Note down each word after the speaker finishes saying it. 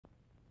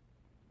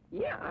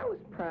Yeah, I was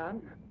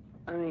proud.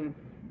 I mean,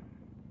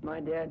 my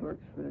dad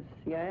works for the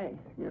CIA,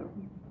 you know.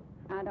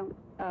 I don't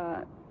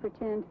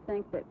pretend to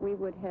think that we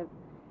would have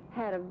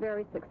had a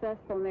very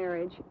successful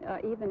marriage,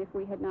 even if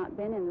we had not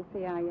been in the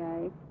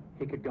CIA.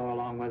 He could go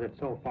along with it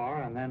so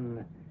far, and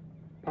then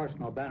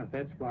personal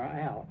benefits were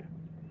out.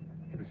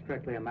 It was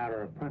strictly a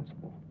matter of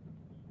principle.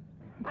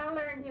 I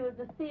learned he was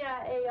a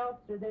CIA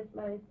officer this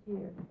last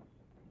year.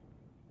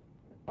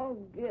 Oh,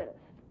 good. A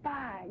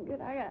spy.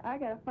 Good. I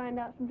got to find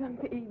out something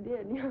that he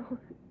did, you know.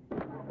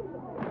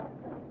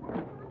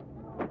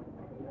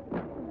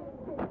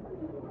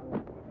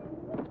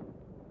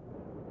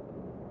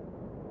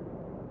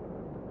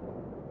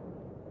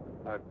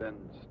 I've been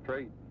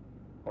straight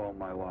all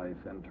my life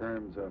in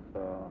terms of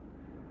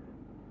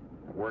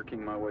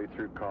working my way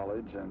through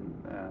college,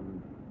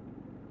 and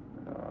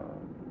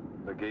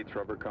the Gates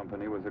Rubber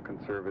Company was a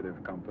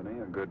conservative company,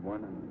 a good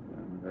one,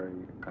 and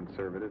very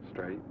conservative,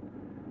 straight.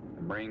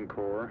 The Marine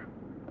Corps,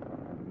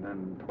 and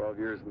then 12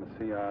 years in the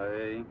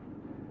CIA,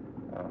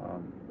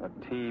 a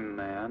team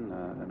man,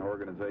 an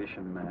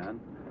organization man.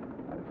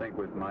 I think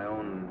with my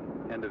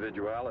own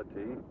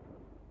individuality,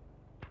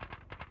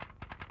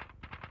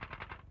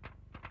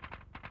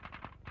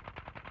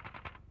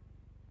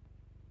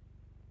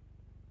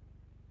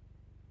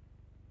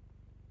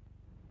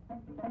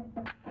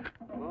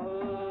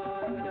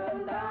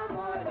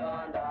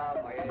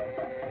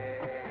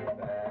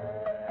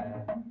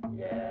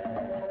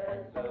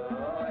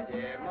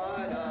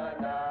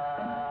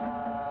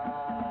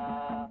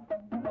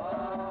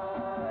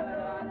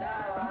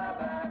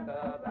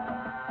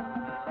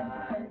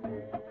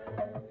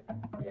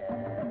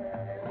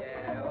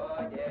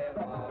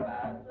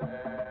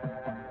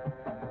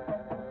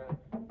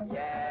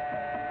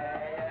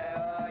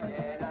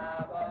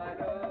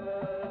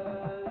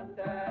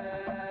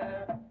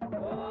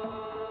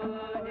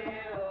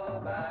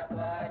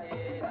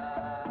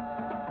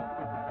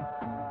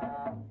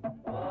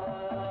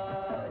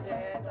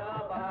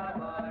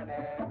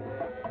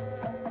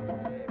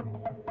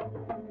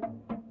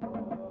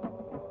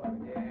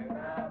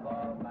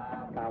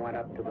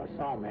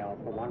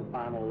 for one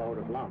final load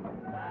of lumber.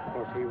 Of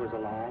course, he was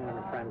along, and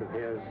a friend of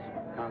his,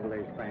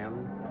 Congolese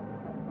friend,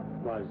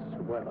 was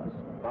with us.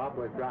 Bob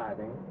was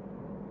driving.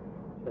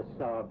 This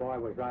boy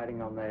was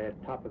riding on the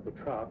top of the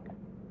truck,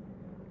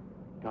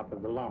 top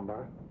of the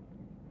lumber,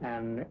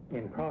 and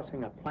in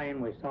crossing a plain,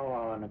 we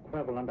saw an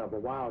equivalent of a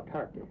wild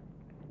turkey.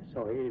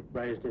 So he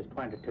raised his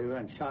 .22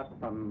 and shot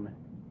from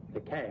the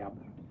cab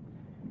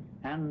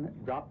and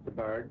dropped the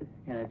bird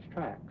in its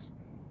tracks.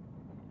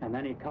 And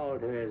then he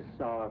called to his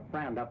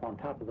friend up on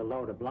top of the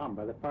load of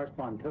lumber, the first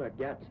one to it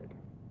gets it.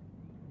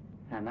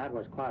 And that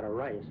was quite a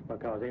race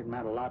because it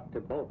meant a lot to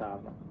both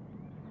of them.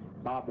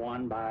 Bob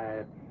won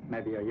by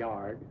maybe a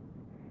yard,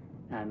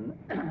 and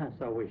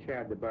so we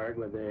shared the bird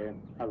with the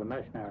other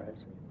missionaries.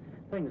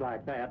 Things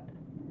like that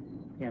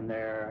in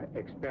their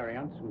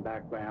experience and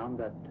background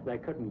that they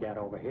couldn't get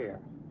over here.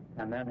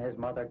 And then his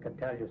mother could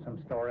tell you some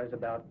stories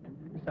about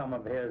some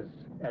of his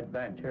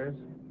adventures.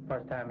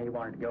 First time he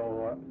wanted to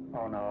go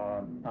on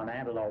an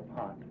antelope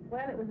hunt.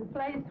 Well, it was a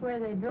place where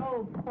they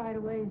drove quite a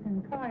ways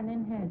in the car and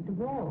then had to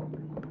walk.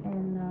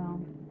 And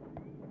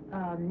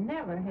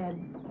never had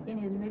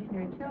any of the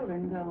missionary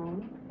children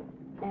gone.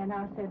 And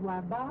I said, why,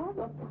 Bob,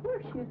 of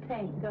course you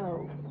can't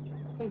go.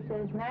 He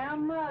says, now,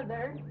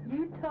 Mother,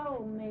 you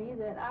told me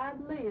that I'd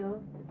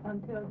live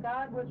until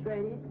God was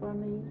ready for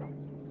me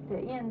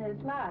to end this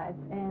life,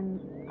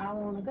 and I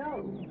want to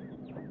go.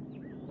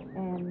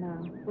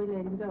 And we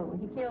let him go.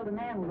 He killed an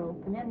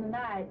antelope, and in the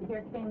night,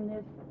 here came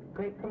this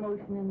great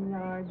commotion in the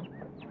yard,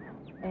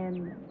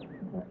 and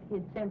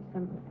he'd sent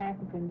some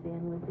Africans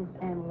in with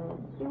his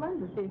antelope. He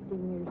wasn't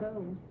 15 years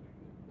old.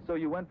 So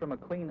you went from a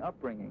clean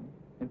upbringing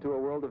into a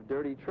world of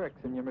dirty tricks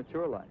in your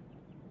mature life.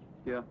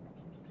 Yeah.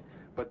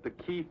 But the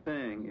key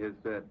thing is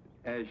that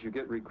as you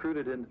get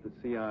recruited into the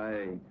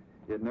CIA,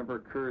 it never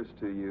occurs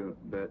to you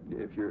that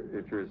if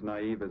you're as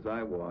naive as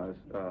I was,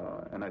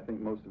 and I think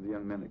most of the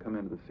young men that come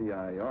into the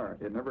CIA are,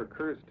 it never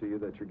occurs to you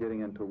that you're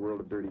getting into a world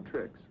of dirty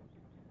tricks.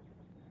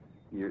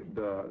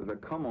 The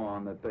come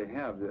on that they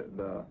have,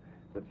 the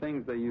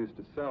things they use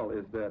to sell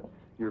is that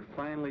you're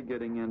finally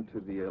getting into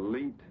the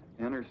elite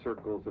inner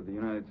circles of the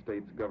United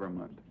States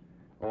government.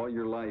 All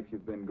your life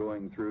you've been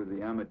going through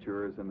the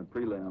amateurs and the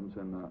prelims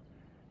and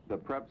the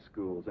prep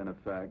schools, in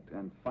effect,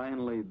 and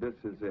finally this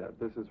is it.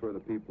 This is where the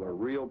people are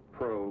real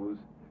pros,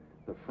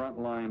 the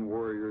frontline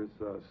warriors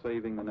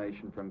saving the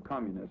nation from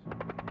communism.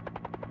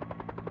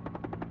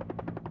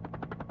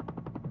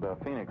 The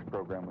Phoenix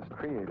program was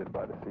created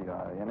by the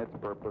CIA, and its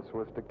purpose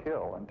was to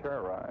kill and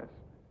terrorize.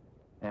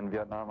 In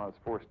Vietnam, I was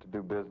forced to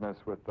do business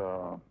with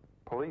a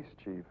police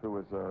chief who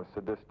was a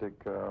sadistic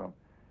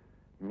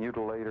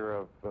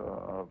mutilator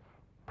of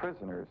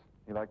prisoners.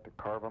 He liked to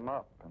carve them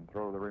up and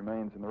throw the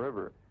remains in the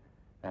river.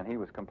 And he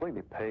was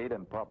completely paid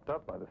and propped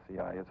up by the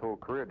CIA. His whole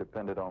career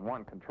depended on,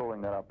 one,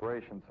 controlling that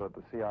operation so that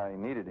the CIA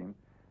needed him,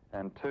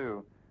 and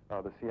two,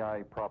 the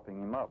CIA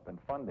propping him up and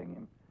funding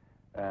him.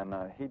 And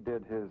he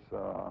did his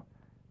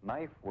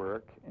knife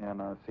work in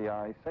a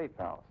CIA safe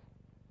house.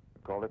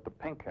 We called it the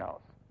Pink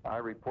House. I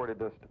reported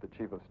this to the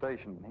chief of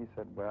station, and he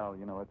said, well,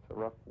 you know, it's a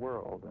rough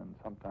world, and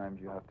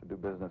sometimes you have to do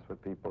business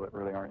with people that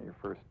really aren't your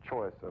first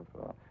choice of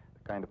the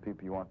kind of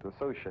people you want to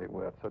associate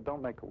with, so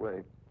don't make a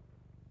wave.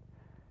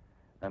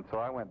 And so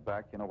I went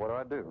back, you know,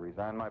 what do?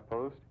 Resign my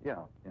post? Yeah,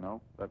 you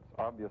know, that's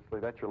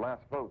your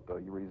last vote, though.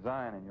 You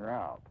resign and you're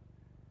out.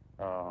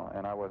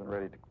 And I wasn't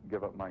ready to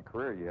give up my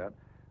career yet.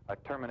 I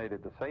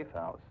terminated the safe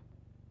house.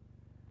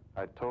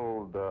 I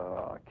told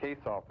case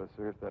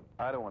officers that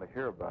I don't want to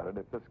hear about it.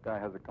 If this guy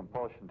has a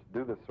compulsion to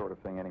do this sort of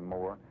thing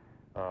anymore,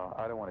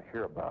 I don't want to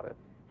hear about it.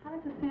 How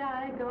does the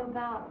CIA go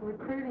about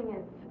recruiting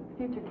its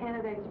future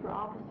candidates for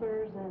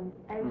officers and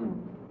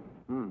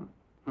agents?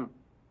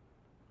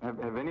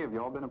 Have any of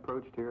y'all been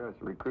approached here as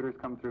recruiters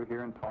come through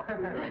here and talk to you?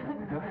 No,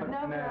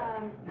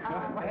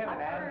 They have an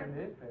ad in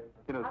the newspaper.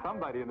 You know,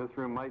 somebody in this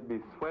room might be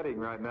sweating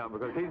right now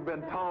because he's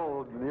been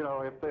told, you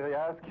know, if they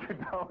ask you,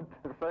 don't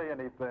say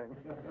anything.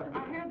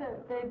 I hear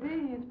that they do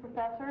use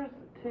professors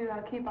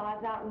to keep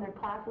eyes out in their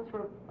classes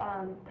for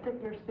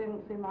particular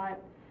students who might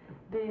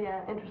be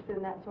interested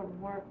in that sort of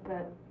work.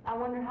 But I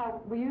wonder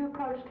were you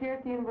approached here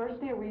at the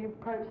university, or were you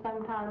approached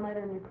sometime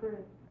later in your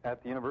career?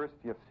 At the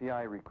university, a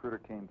CIA recruiter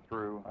came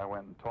through. I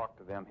went and talked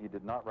to them. He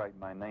did not write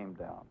my name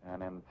down.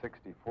 And in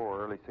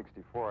early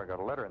 64, I got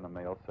a letter in the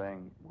mail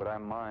saying, would I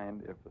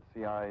mind if the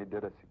CIA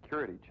did a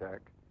security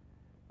check?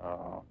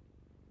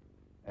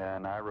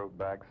 And I wrote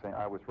back saying,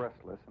 I was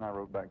restless, and I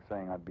wrote back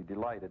saying I'd be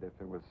delighted if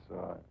it was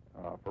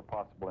for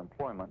possible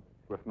employment.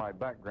 With my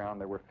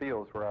background, there were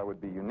fields where I would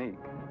be unique.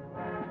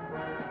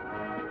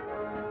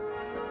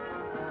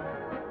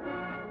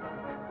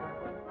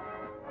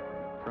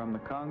 From the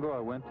Congo, I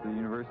went to the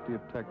University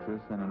of Texas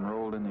and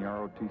enrolled in the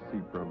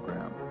ROTC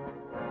program.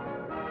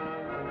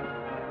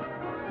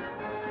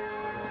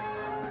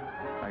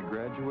 I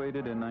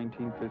graduated in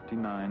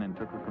 1959 and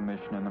took a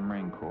commission in the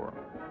Marine Corps.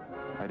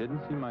 I didn't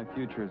see my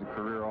future as a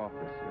career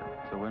officer,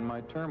 so when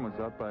my term was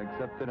up, I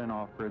accepted an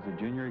offer as a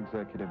junior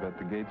executive at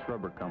the Gates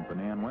Rubber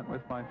Company and went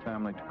with my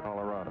family to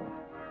Colorado.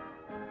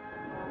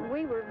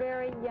 We were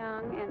very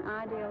young and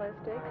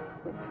idealistic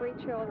with 3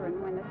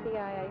 children when the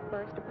CIA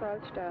first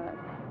approached us.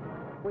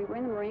 We were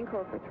in the Marine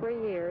Corps for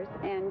 3 years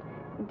and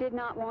did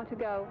not want to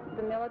go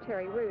the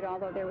military route,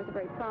 although there was a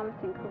very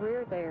promising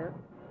career there.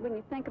 When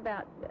you think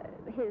about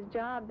his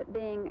job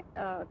being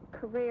a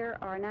career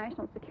or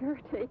national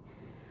security,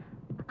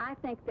 I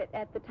think that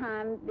at the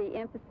time the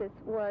emphasis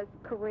was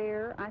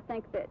career. I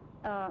think that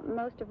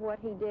most of what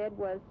he did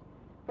was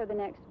for the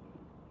next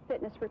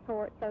fitness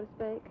report, so to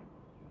speak.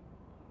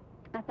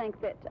 I think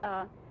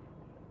that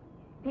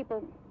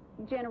people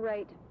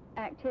generate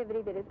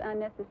activity that is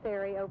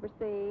unnecessary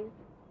overseas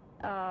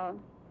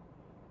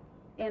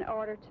in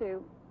order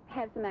to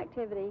have some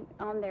activity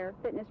on their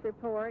fitness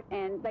report,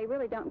 and they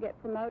really don't get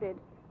promoted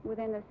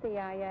within the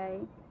CIA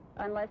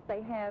unless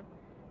they have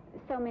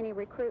so many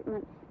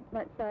recruitments,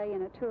 let's say,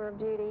 in a tour of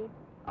duty,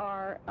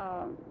 or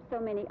so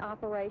many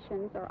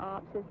operations, or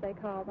ops as they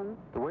call them.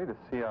 The way the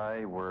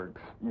CIA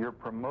works, you're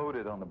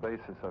promoted on the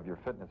basis of your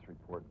fitness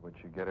report, which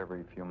you get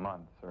every few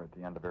months or at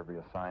the end of every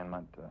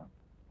assignment,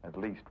 at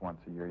least once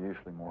a year,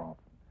 usually more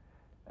often.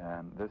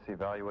 And this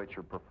evaluates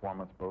your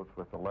performance both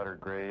with a letter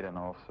grade and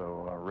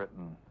also a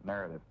written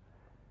narrative.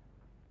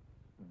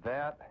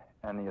 That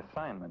and the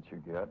assignments you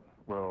get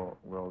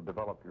will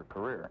develop your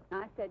career.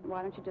 I said,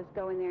 why don't you just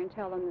go in there and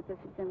tell them that this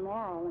is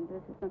immoral and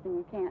this is something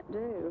you can't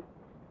do?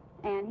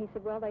 And he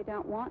said, well, they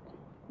don't want,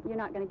 you're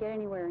not going to get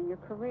anywhere in your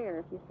career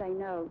if you say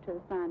no to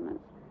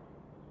assignments.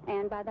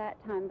 And by that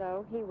time,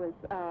 though, he was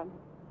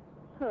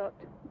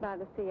hooked by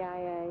the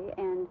CIA,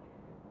 and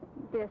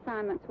the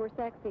assignments were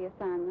sexy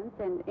assignments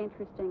and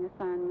interesting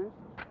assignments.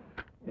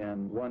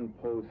 In one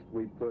post,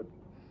 we put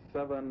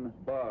 7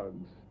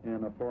 bugs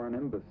in a foreign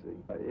embassy.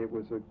 It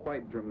was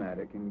quite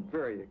dramatic and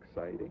very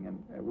exciting,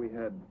 and we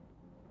had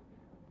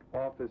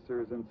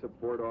officers and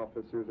support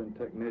officers and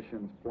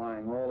technicians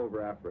flying all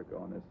over Africa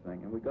on this thing,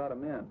 and we got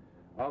them in.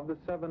 Of the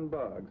 7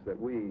 bugs that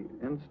we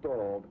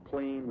installed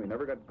clean, we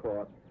never got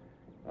caught,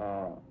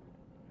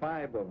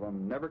 5 of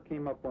them never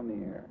came up on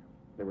the air.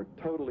 They were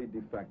totally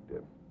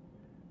defective.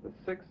 The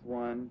 6th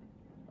one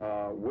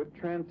would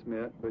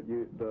transmit, but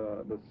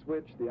the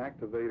switch, the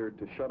activator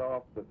to shut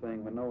off the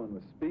thing when no one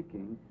was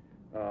speaking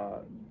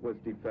was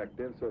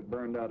defective, so it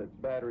burned out its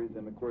batteries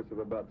in the course of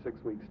about 6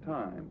 weeks'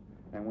 time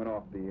and went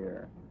off the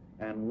air.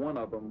 And 1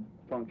 of them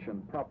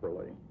functioned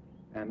properly.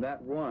 And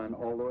that one,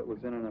 although it was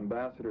in an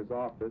ambassador's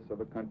office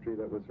of a country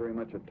that was very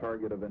much a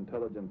target of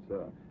intelligence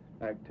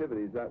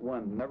activities, that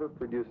one never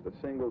produced a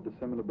single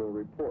disseminable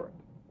report.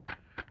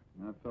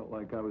 And I felt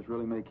like I was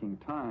really making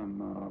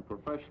time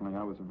professionally.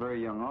 I was a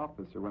very young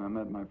officer when I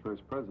met my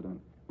first president.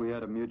 We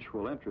had a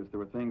mutual interest. There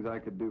were things I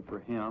could do for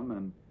him,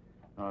 and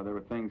there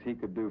were things he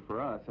could do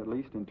for us, at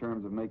least in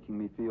terms of making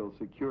me feel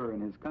secure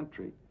in his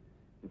country.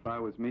 If I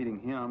was meeting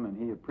him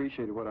and he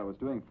appreciated what I was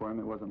doing for him,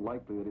 it wasn't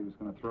likely that he was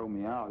going to throw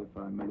me out if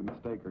I made a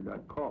mistake or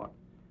got caught.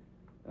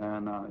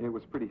 And it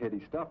was pretty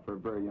heady stuff for a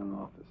very young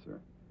officer.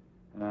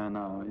 And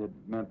it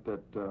meant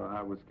that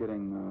I was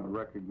getting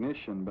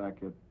recognition back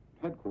at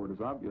headquarters,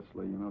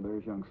 obviously. You know,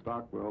 there's young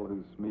Stockwell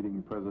who's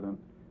meeting President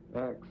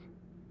X,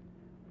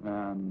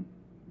 and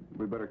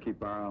we better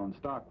keep our eye on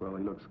Stockwell.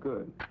 He looks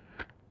good.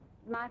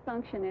 My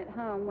function at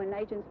home, when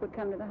agents would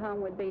come to the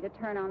home, would be to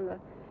turn on the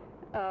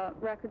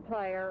record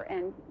player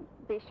and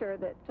be sure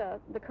that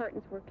the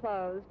curtains were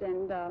closed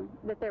and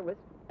that there was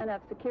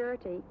enough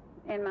security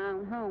in my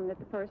own home that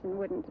the person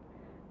wouldn't,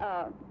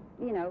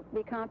 you know,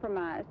 be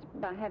compromised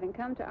by having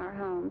come to our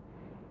home.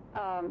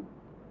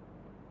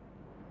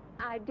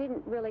 I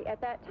didn't really, at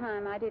that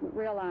time, I didn't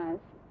realize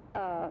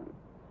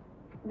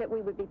that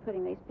we would be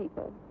putting these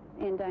people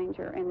in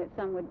danger and that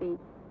some would be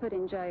put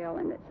in jail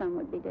and that some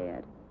would be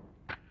dead.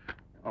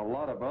 A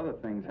lot of other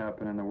things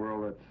happen in the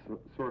world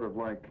that's sort of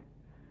like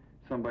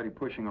somebody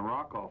pushing a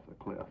rock off the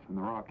cliff, and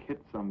the rock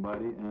hits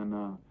somebody,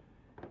 and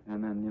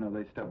then, you know,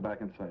 they step back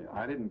and say,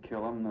 I didn't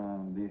kill him,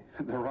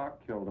 the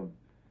rock killed him.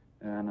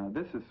 And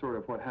this is sort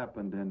of what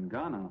happened in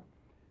Ghana.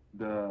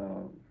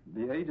 The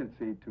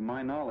agency, to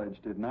my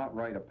knowledge, did not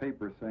write a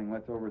paper saying,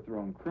 let's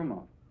overthrow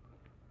Nkrumah.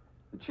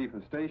 The chief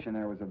of station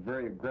there was a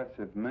very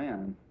aggressive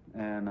man,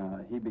 and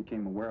he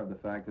became aware of the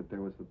fact that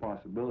there was the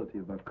possibility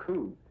of a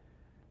coup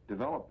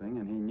developing,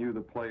 and he knew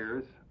the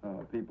players,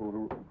 people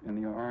who in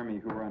the army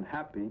who were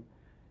unhappy,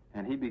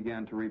 and he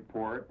began to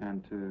report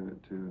and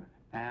to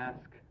ask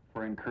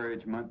for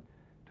encouragement,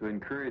 to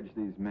encourage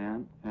these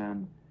men.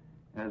 And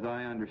as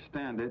I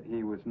understand it,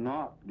 he was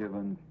not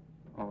given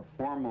a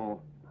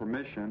formal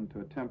permission to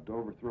attempt to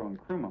overthrow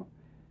Nkrumah,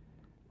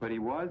 but he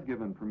was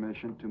given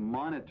permission to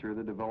monitor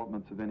the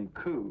developments of any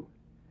coup.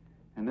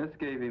 And this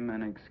gave him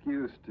an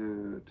excuse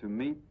to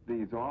meet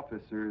these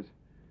officers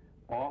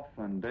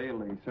often,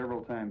 daily,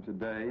 several times a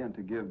day, and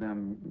to give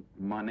them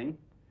money,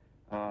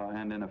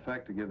 and in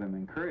effect to give them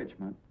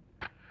encouragement.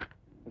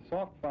 The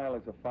soft file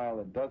is a file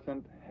that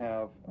doesn't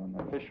have an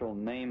official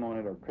name on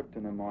it or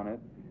cryptonym on it,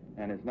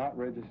 and is not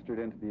registered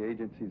into the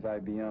agency's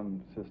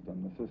IBM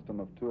system, the system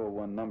of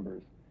 201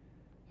 numbers,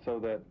 so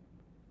that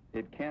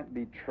it can't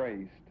be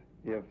traced.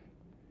 If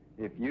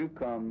you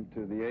come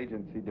to the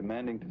agency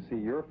demanding to see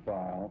your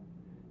file,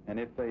 and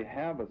if they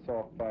have a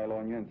soft file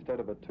on you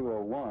instead of a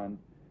 201,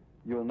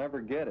 you'll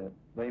never get it.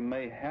 They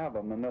may have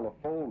a manila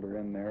folder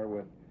in there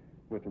with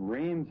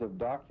reams of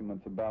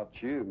documents about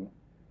you,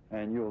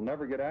 and you'll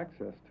never get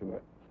access to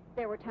it.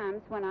 There were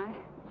times when I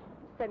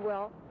said,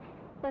 well,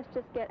 let's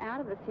just get out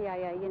of the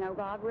CIA. You know,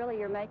 Bob, really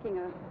you're making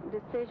a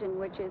decision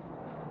which is,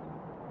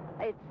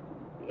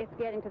 it's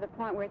getting to the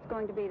point where it's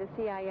going to be the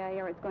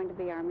CIA or it's going to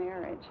be our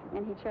marriage.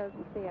 And he chose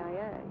the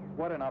CIA.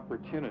 What an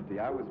opportunity.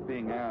 I was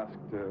being asked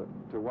to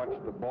watch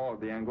the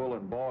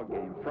Angolan ball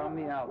game from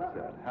the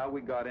outset, how we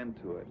got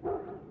into it,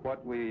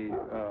 what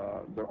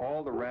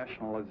all the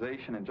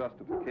rationalization and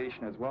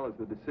justification as well as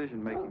the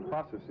decision-making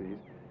processes.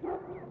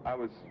 I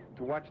was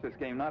to watch this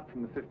game not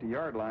from the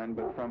 50-yard line,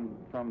 but from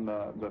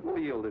the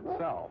field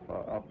itself,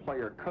 a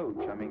player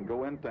coach. I mean,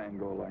 go into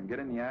Angola and get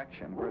in the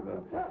action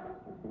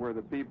where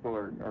the people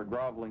are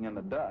groveling in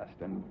the dust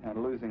and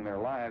losing their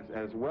lives,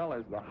 as well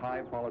as the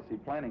high policy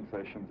planning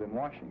sessions in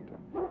Washington.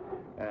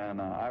 And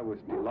I was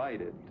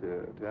delighted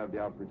to have the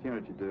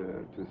opportunity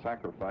to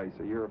sacrifice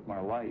a year of my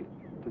life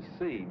to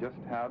see just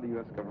how the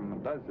U.S.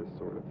 government does this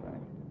sort of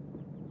thing.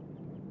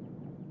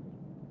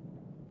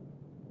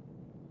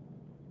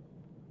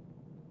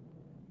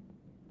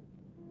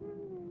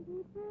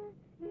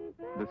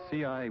 The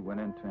CIA went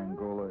into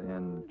Angola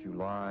in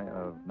July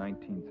of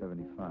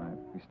 1975.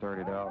 We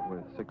started out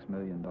with $6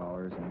 million,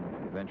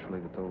 and eventually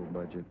the total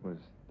budget was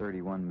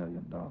 $31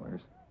 million.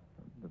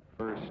 The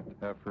first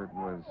effort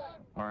was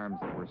arms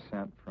that were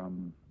sent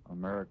from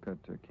America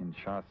to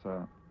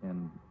Kinshasa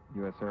in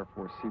U.S. Air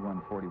Force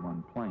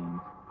C-141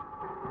 planes.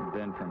 And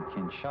then from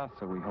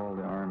Kinshasa, we hauled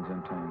the arms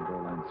into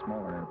Angola in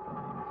smaller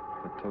airplanes.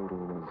 The total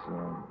was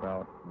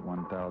about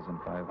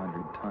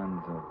 1,500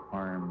 tons of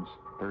arms,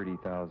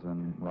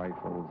 30,000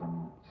 rifles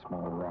and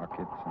small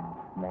rockets and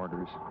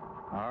mortars.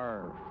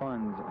 Our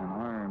funds and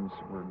arms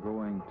were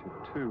going to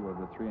 2 of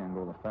the 3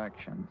 Angola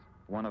factions.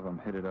 One of them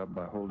headed up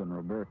by Holden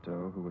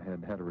Roberto, who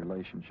had had a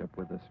relationship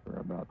with us for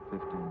about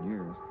 15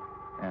 years,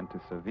 and to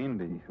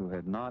Savimbi, who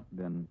had not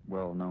been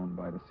well known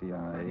by the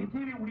CIA.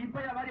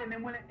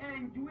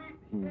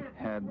 He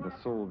had the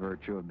sole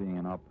virtue of being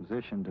in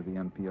opposition to the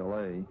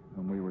MPLA,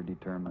 whom we were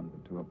determined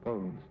to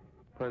oppose.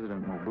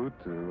 President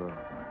Mobutu of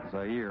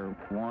Zaire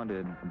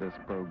wanted this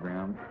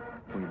program.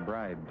 We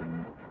bribed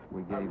him.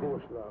 We gave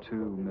him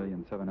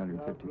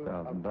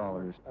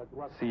 $2,750,000.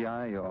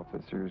 CIA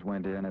officers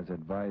went in as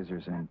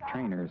advisors and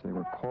trainers. They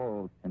were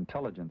called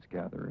intelligence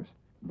gatherers,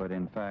 but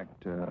in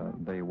fact,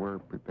 they were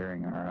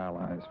preparing our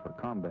allies for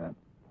combat.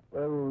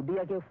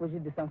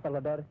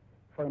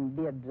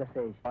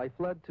 I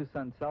fled to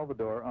San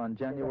Salvador on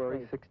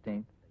January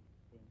 16th.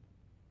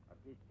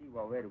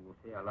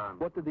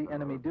 What did the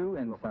enemy do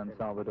in San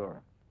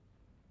Salvador?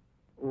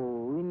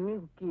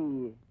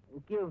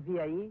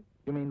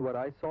 You mean what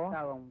I saw?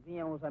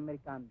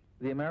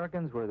 The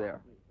Americans were there.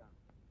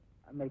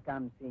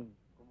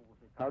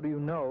 How do you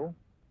know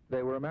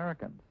they were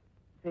Americans?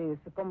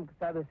 como que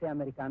sabe ser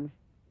americanos,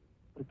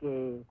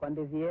 porque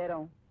quando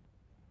vieram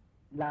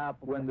lá,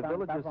 When the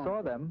villagers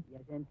saw them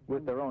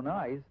with their own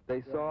eyes,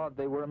 they saw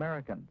they were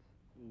Americans.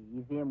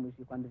 e vimos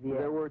e quando vieram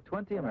There were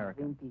 20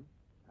 Americans. 20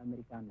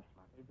 americanos.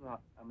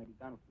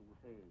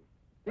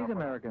 These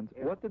Americans,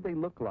 what did they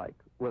look like?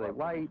 Were they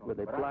white? Were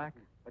they black?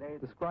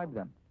 Describe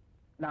them.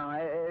 Não,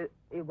 é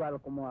igual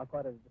como a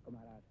cor dos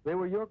camaradas. They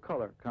were your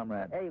color,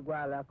 comrade. É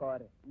igual a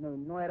cor.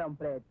 Não eram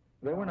pretos.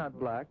 They were not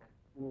black.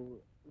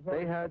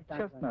 They had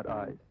chestnut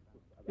eyes.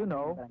 You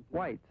know,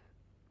 whites.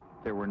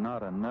 There were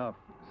not enough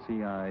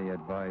CIA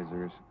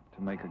advisors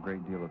to make a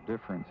great deal of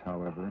difference,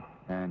 however,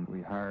 and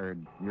we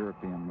hired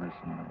European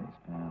mercenaries,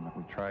 and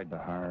we tried to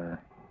hire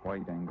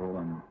white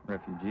Angolan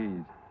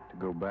refugees to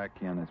go back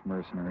in as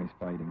mercenaries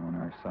fighting on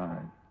our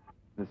side.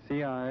 The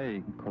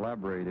CIA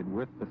collaborated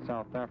with the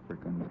South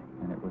Africans,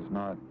 and it was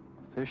not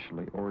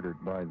officially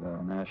ordered by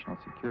the National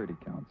Security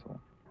Council,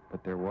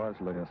 but there was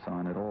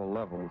liaison at all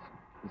levels.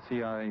 The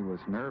CIA was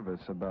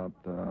nervous about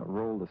the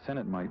role the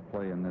Senate might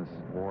play in this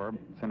war.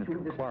 Senator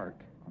Clark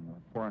on the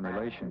Foreign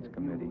Relations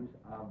Committee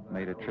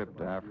made a trip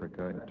to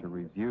Africa to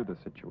review the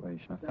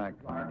situation, a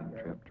fact-finding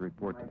trip to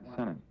report to the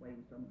Senate.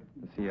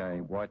 The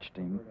CIA watched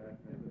him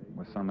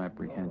with some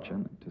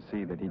apprehension to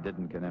see that he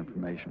didn't get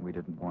information we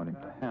didn't want him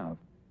to have.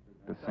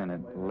 The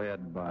Senate,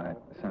 led by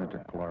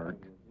Senator Clark,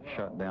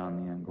 shut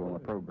down the Angola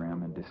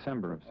program in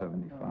December of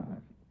 '75.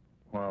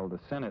 While the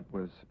Senate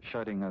was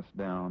shutting us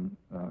down,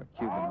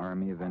 Cuban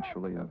army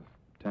eventually of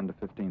 10 to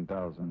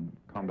 15,000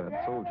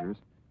 combat soldiers,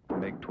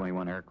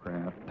 MiG-21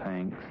 aircraft,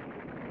 tanks,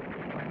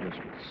 just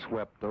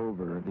swept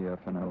over the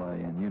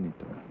FNLA and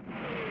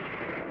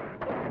UNITA.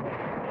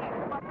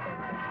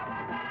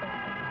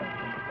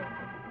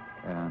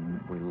 And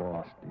we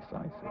lost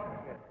decisively.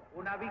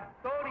 Una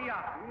victoria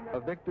A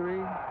victory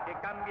que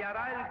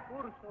cambiará el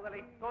curso de la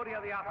historia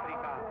de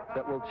África.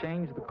 that will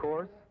change the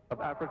course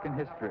of African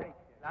history.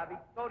 La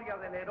victoria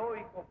del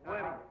heroico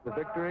pueblo. The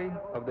victory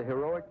of the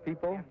heroic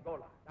people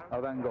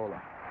of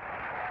Angola.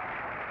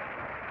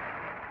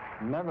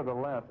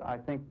 Nevertheless, I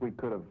think we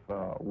could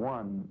have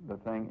won the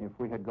thing if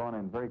we had gone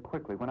in very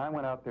quickly. When I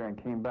went out there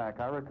and came back,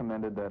 I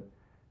recommended that,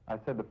 I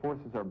said the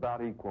forces are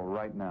about equal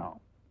right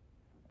now.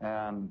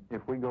 And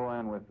if we go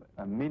in with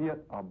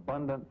immediate,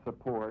 abundant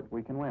support,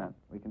 we can win.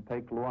 We can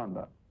take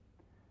Luanda.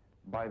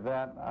 By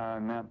that, I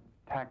meant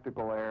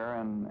tactical air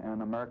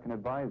and American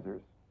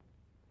advisors.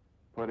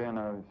 Put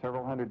in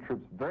several hundred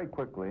troops very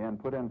quickly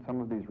and put in some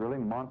of these really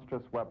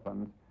monstrous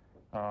weapons,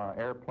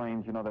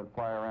 airplanes, you know, that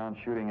fly around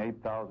shooting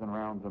 8,000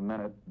 rounds a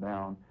minute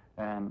down,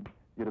 and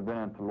you'd have been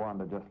into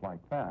Luanda just like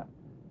that.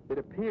 It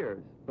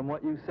appears from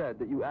what you said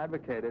that you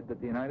advocated that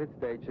the United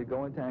States should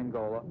go into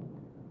Angola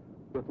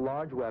with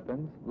large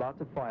weapons, lots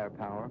of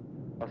firepower,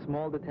 a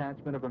small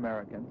detachment of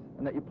Americans,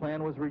 and that your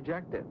plan was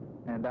rejected,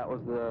 and that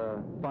was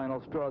the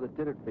final straw that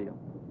did it for you.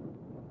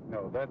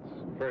 No, that's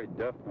very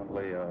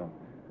definitely a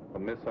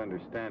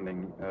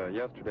misunderstanding.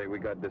 Yesterday we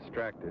got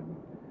distracted.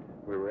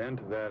 We were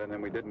into that and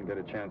then we didn't get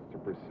a chance to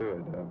pursue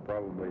it,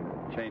 probably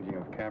changing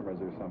of cameras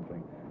or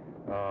something.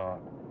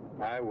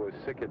 I was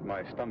sick at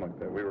my stomach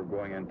that we were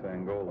going into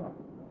Angola.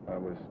 I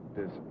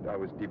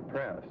was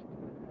depressed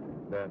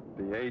that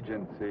the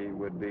agency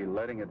would be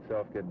letting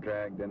itself get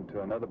dragged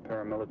into another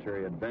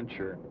paramilitary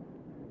adventure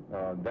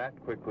that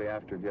quickly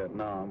after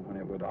Vietnam, when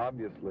it would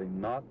obviously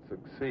not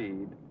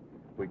succeed.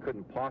 We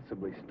couldn't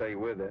possibly stay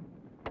with it.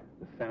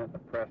 The Senate, the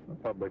press, and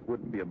the public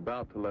wouldn't be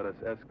about to let us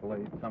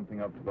escalate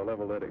something up to the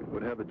level that it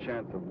would have a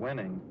chance of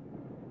winning.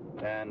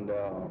 And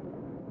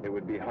it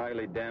would be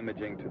highly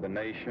damaging to the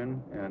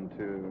nation and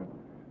to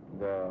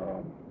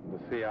the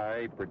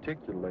CIA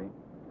particularly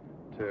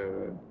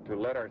to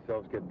let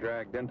ourselves get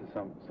dragged into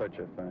such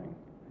a thing.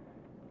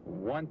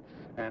 Once,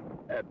 and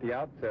at the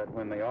outset,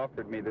 when they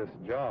offered me this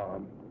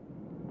job,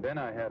 then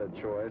I had a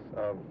choice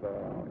of,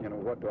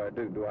 what do I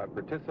do? Do I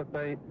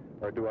participate,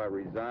 or do I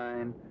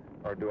resign,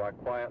 or do I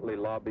quietly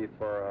lobby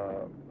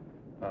for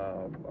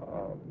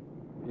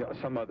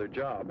some other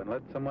job and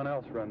let someone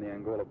else run the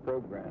Angola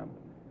program?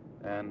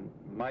 And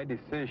my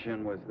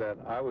decision was that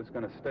I was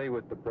going to stay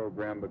with the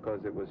program because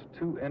it was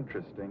too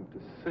interesting to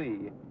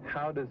see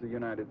how does the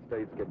United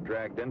States get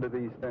dragged into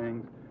these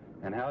things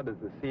and how does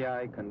the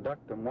CIA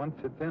conduct them once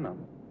it's in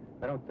them.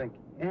 I don't think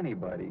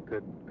anybody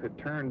could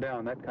turn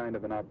down that kind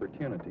of an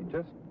opportunity.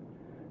 Just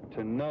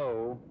to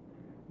know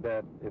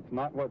that it's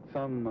not what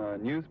some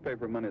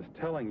newspaperman is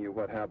telling you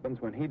what happens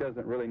when he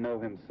doesn't really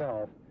know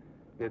himself.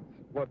 It's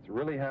what's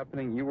really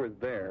happening. You were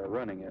there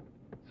running it.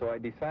 So I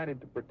decided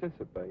to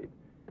participate.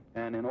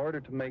 And in order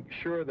to make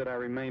sure that I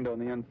remained on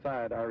the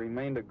inside, I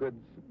remained a good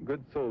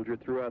soldier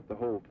throughout the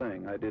whole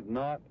thing. I did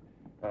not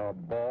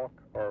balk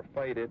or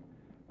fight it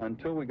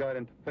until we got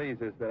into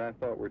phases that I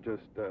thought were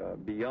just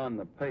beyond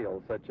the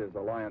pale, such as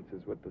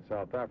alliances with the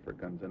South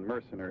Africans and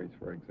mercenaries,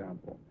 for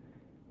example.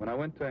 When I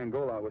went to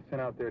Angola, I was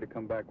sent out there to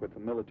come back with a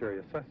military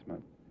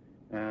assessment.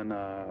 And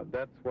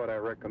that's what I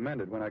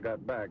recommended when I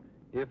got back.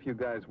 If you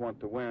guys want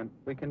to win,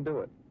 we can do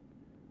it.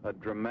 A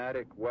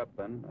dramatic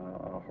weapon,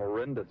 a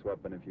horrendous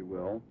weapon, if you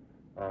will,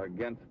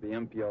 against the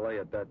MPLA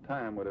at that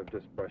time would have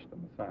just brushed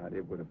them aside.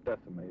 It would have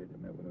decimated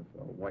them. It would have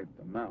wiped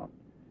them out.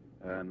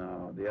 And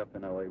the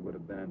FNLA would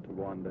have been into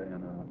Rwanda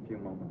in a few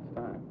moments'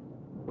 time.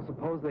 Well,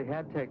 suppose they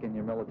had taken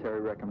your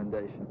military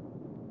recommendation.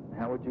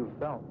 How would you have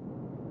felt?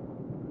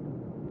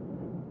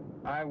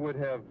 I would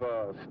have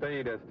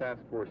stayed as task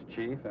force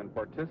chief and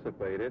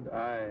participated.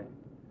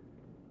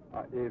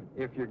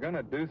 If you're going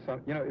to do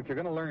something, you know, if you're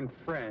going to learn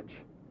French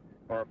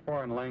or a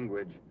foreign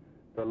language,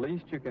 the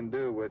least you can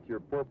do with your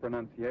poor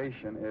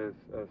pronunciation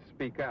is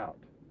speak out.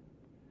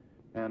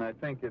 And I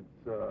think it's,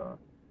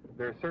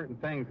 there are certain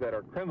things that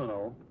are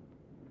criminal,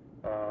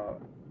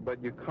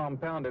 but you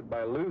compound it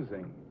by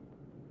losing.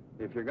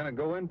 If you're going to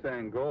go into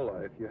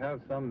Angola, if you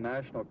have some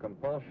national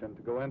compulsion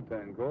to go into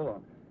Angola,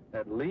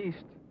 at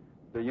least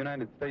the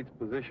United States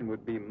position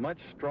would be much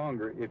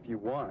stronger if you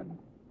won.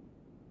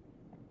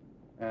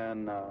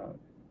 And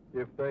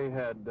if they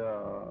had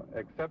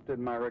accepted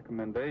my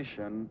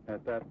recommendation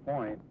at that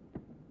point,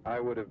 I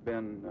would have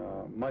been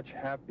much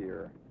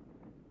happier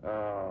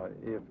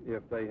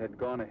if they had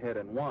gone ahead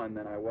and won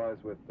than I was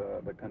with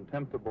the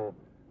contemptible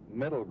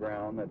middle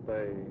ground that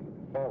they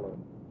followed.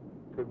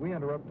 Could we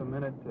interrupt a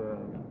minute to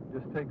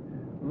just take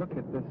a look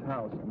at this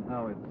house and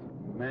how it's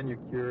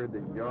manicured,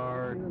 the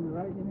yard,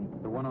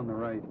 the one on the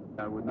right?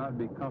 I would not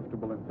be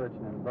comfortable in such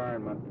an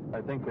environment.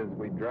 I think as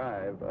we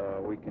drive,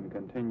 we can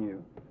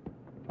continue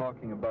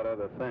talking about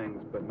other things,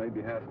 but maybe,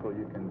 Haskell,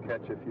 you can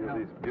catch a few of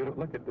these beautiful...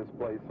 Look at this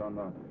place on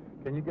the...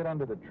 Can you get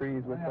under the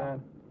trees with that?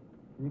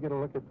 Can you get a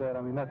look at that?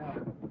 I mean,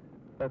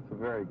 that's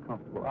very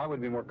comfortable. I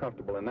would be more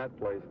comfortable in that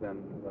place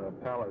than the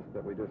palace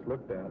that we just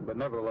looked at, but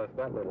nevertheless,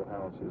 that little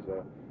house is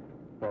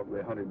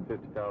probably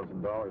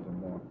 $150,000 or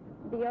more.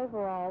 The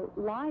overall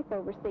life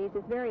overseas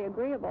is very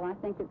agreeable. I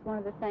think it's one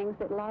of the things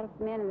that a lot of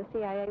men in the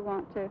CIA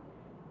want to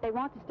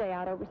stay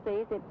out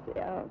overseas.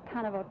 It's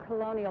kind of a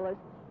colonialist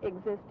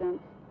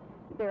existence.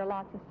 There are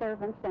lots of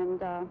servants, and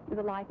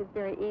the life is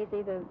very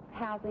easy. The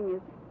housing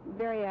is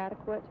very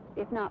adequate,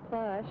 if not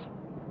plush.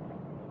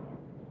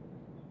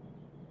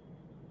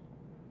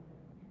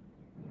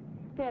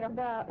 We had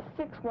about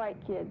 6 white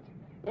kids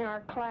in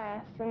our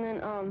class, and then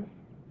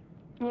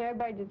you know,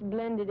 everybody just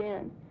blended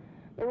in.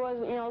 There was,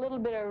 you know, a little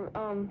bit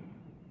of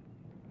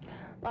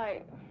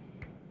like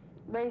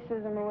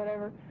racism or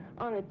whatever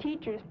on the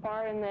teacher's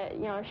part, and that,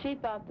 you know, she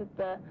thought that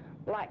the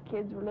black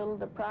kids were a little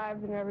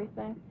deprived and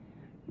everything.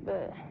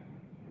 But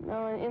you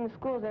know, in the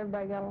schools,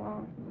 everybody got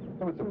along.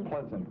 It was a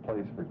pleasant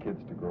place for kids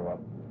to grow up.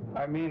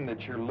 I mean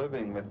that you're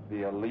living with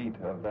the elite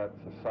of that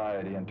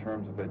society in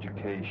terms of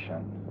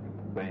education,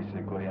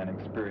 basically, and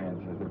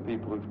experiences. The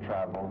people who've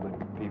traveled,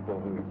 the people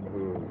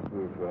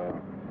who've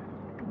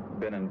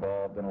been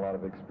involved in a lot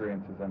of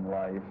experiences in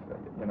life,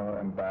 you know,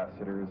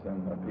 ambassadors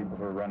and the people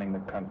who are running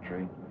the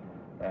country,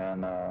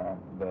 and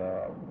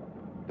the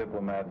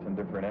diplomats in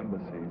different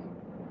embassies.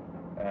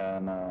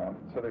 And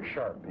so they're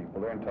sharp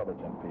people, they're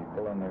intelligent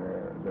people, and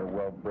they're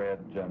well-bred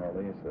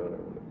generally, so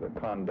the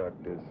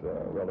conduct is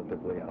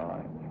relatively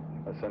high,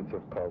 a sense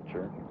of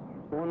culture.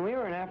 When we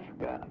were in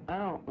Africa, I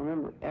don't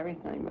remember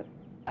everything, but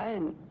I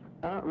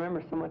don't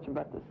remember so much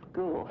about the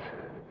schools.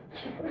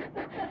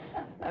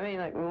 I mean,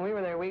 like, when we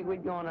were there,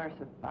 we'd go on our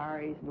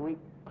safaris, and we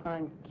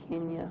climbed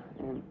Kenya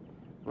and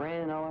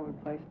ran all over the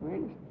place. We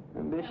were just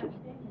ambitious,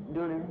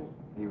 doing everything.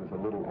 He was a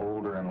little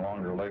older and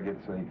longer-legged,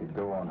 so he could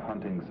go on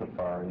hunting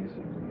safaris.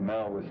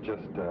 Mel was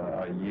just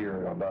about a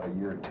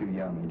year too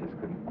young. He just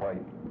couldn't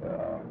quite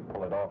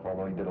pull it off,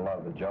 although he did a lot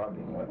of the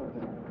jogging with us.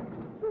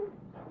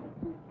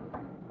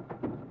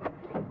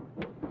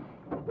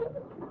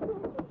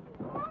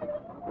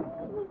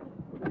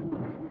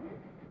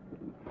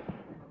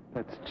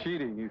 That's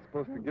cheating. He's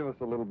supposed to give us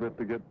a little bit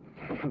to get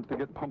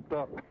pumped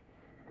up.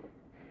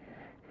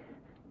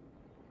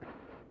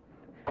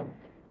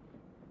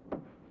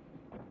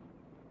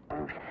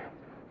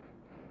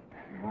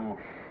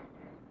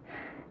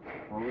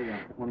 Oh, yeah.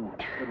 One more.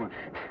 Good one.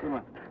 Good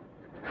one.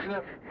 Get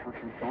up. Okay,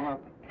 come on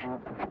up.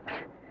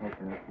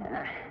 Okay, that's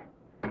nice.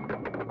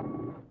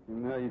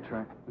 Now you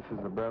try. This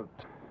is about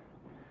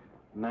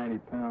 90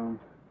 pounds.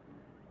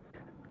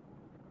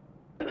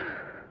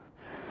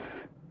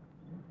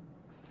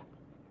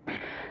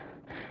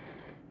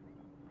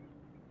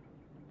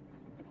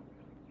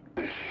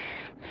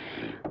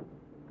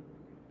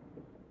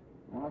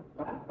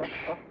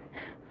 Up.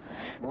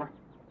 More.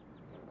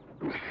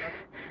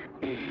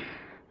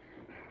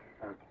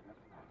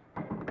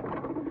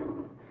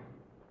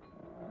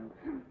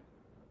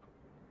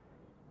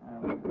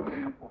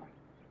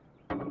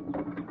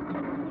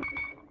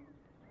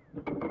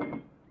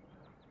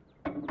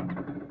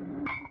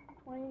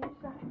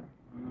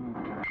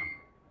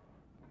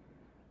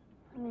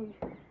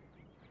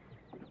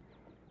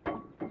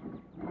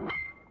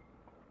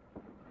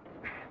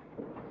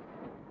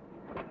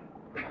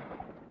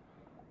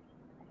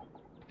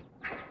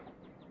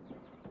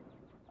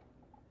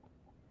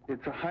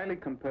 It's a highly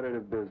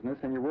competitive business,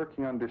 and you're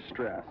working under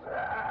stress.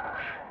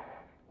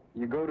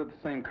 You go to the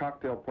same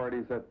cocktail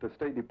parties that the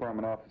State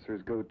Department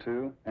officers go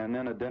to, and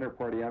then a dinner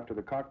party after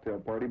the cocktail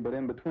party, but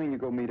in between you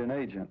go meet an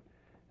agent.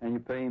 and you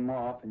pay him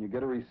off, and you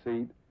get a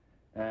receipt,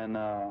 and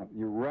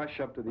you rush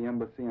up to the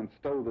embassy and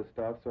stow the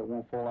stuff so it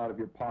won't fall out of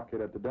your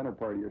pocket at the dinner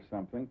party or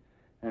something.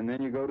 And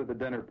then you go to the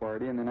dinner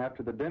party, and then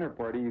after the dinner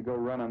party, you go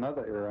run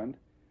another errand.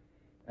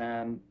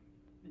 And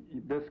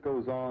this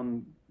goes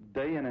on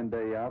day in and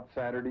day out,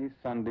 Saturdays,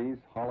 Sundays,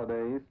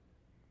 holidays.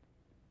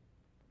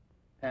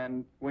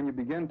 And when you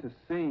begin to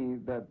see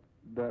that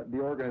the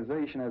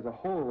organization as a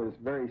whole is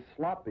very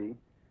sloppy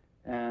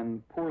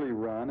and poorly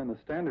run, and the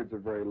standards are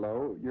very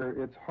low,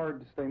 it's hard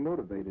to stay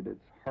motivated. It's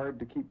hard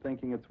to keep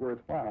thinking it's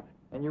worthwhile.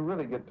 And you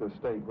really get to a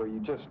state where you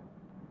just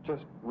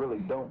really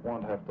don't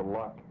want to have to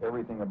lock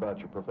everything about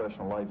your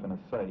professional life in a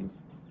safe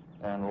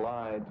and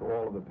lie to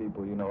all of the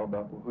people you know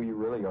about who you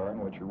really are and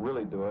what you're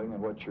really doing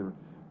and what your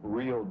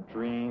real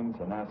dreams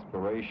and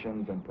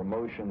aspirations and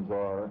promotions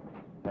are,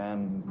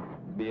 and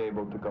be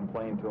able to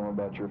complain to them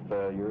about your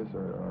failures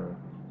or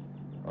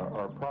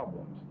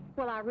problems.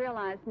 Well, I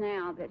realize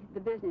now that the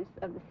business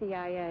of the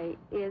CIA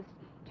is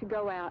to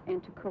go out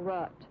and to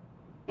corrupt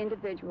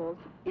individuals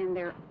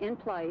in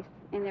place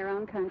in their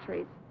own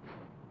countries,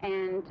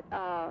 and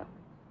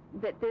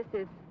that this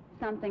is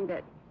something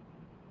that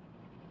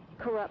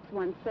corrupts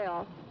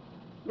oneself.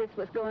 This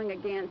was going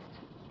against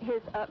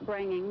his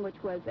upbringing,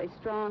 which was a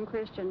strong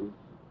Christian,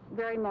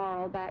 very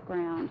moral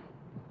background,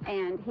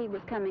 and he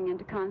was coming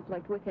into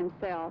conflict with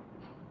himself,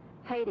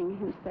 hating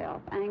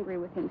himself, angry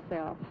with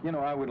himself. You know,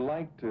 I would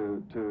like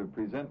to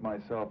present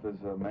myself as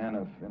a man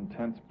of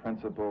intense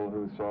principle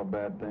who saw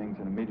bad things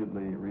and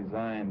immediately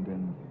resigned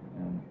in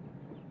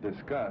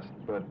disgust,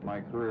 but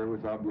my career was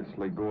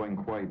obviously going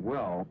quite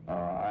well.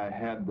 I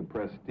had the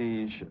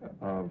prestige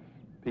of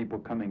people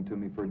coming to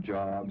me for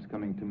jobs,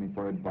 coming to me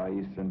for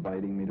advice,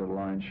 inviting me to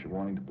lunch,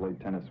 wanting to play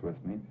tennis with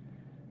me.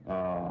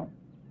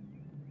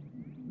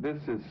 This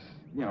is,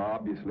 you know,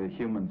 obviously a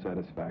human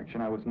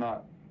satisfaction. I was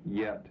not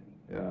yet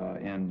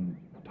in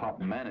top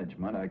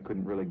management. I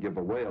couldn't really give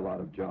away a lot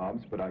of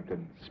jobs, but I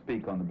could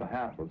speak on the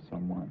behalf of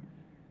someone.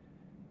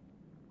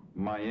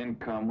 My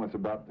income was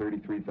about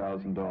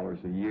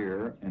 $33,000 a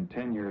year. In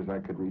 10 years, I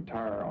could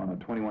retire on a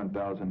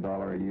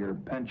 $21,000 a year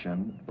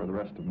pension for the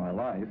rest of my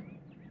life.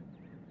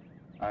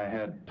 I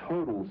had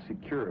total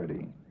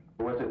security.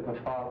 Was it the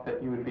thought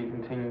that you would be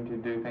continuing to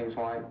do things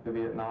like the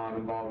Vietnam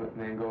involvement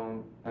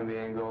and the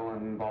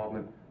Angolan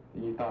involvement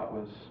that you thought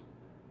was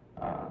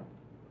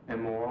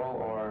immoral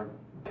or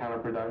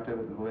counterproductive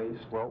at the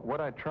least? Well,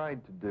 what I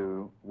tried to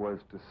do was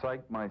to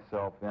psych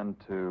myself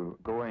into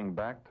going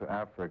back to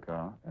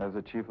Africa as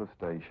a chief of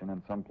station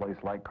in some place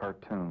like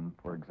Khartoum,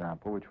 for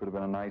example, which would have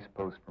been a nice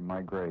post for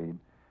my grade,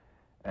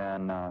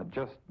 and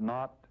just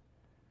not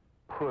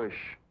push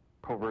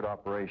covert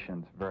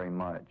operations very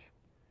much.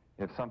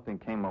 If something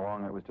came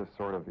along that was just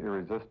sort of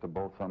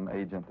irresistible, some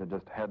agent that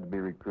just had to be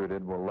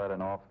recruited, will let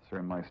an officer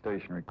in my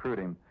station recruit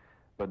him,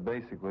 but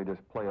basically just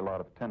play a lot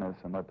of tennis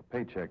and let the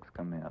paychecks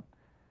come in.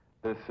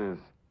 This is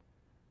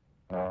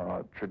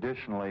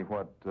traditionally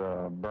what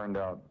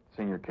burned-out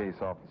senior case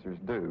officers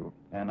do.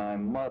 And I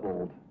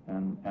muddled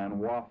and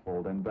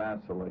waffled and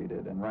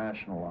vacillated and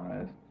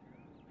rationalized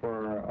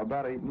for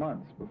about 8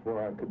 months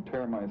before I could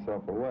tear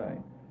myself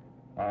away.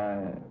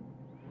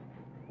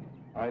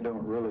 I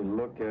don't really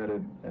look at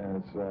it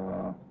as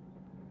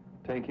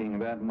taking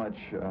that much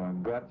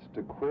guts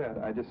to quit.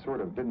 I just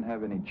sort of didn't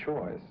have any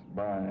choice.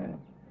 By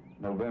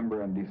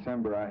November and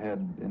December, I had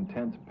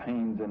intense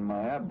pains in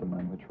my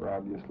abdomen, which were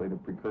obviously the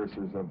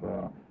precursors of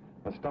a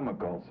stomach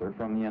ulcer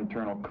from the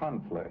internal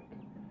conflict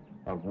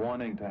of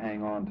wanting to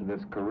hang on to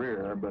this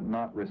career but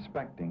not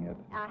respecting it.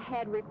 I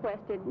had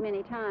requested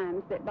many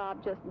times that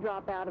Bob just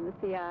drop out of the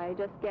CIA,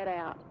 just get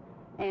out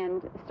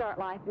and start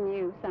life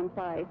anew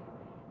someplace.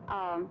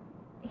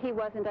 He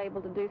wasn't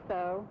able to do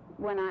so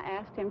when I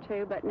asked him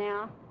to, but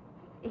now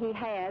he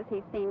has.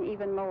 He's seen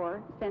even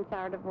more since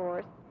our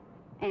divorce.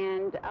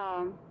 And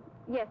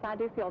yes, I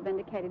do feel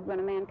vindicated when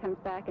a man comes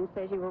back and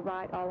says you were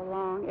right all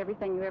along.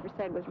 Everything you ever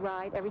said was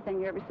right.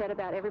 Everything you ever said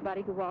about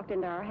everybody who walked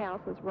into our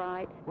house was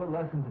right. What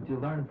lessons did you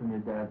learn from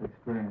your dad's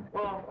experience?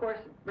 Well, of course,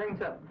 it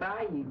brings up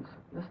values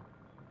just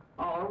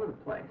all over the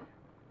place.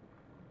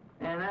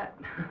 And that,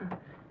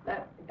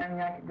 I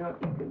mean, you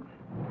could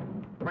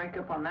break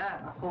up on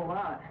that a whole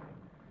lot.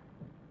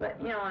 But,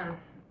 you know, I'm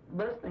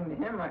listening to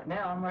him right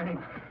now, I'm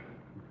learning,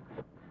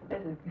 this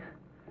is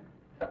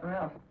something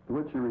else.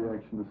 What's your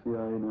reaction to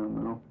CIA now,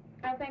 Mel?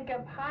 I think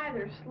up high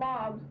they're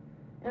slobs,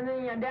 and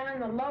then, you know, down in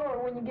the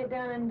lower, when you get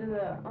down into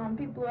the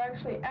people who are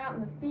actually out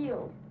in the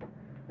field,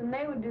 then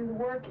they would do the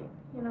working,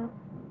 you know.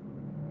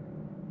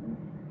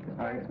 It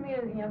strikes me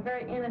as, you know,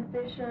 very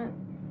inefficient,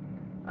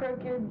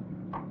 crooked,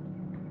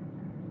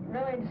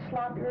 really just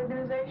sloppy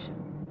organization.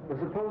 Well,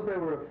 suppose they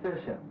were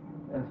efficient,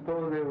 and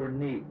suppose they were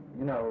neat,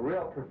 you know,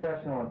 real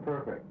professional and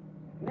perfect.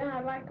 Then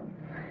I like them.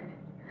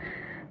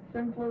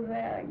 Simple as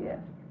that, I guess.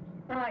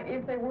 Like,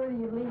 if they were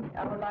the elite,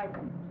 I would like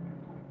them.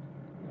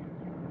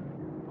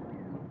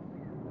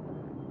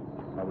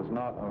 I was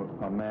not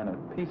a man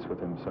at peace with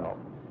himself.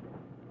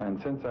 And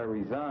since I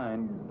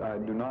resigned, I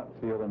do not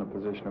feel in a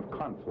position of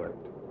conflict.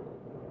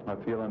 I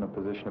feel in a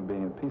position of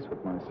being at peace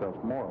with myself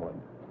morally.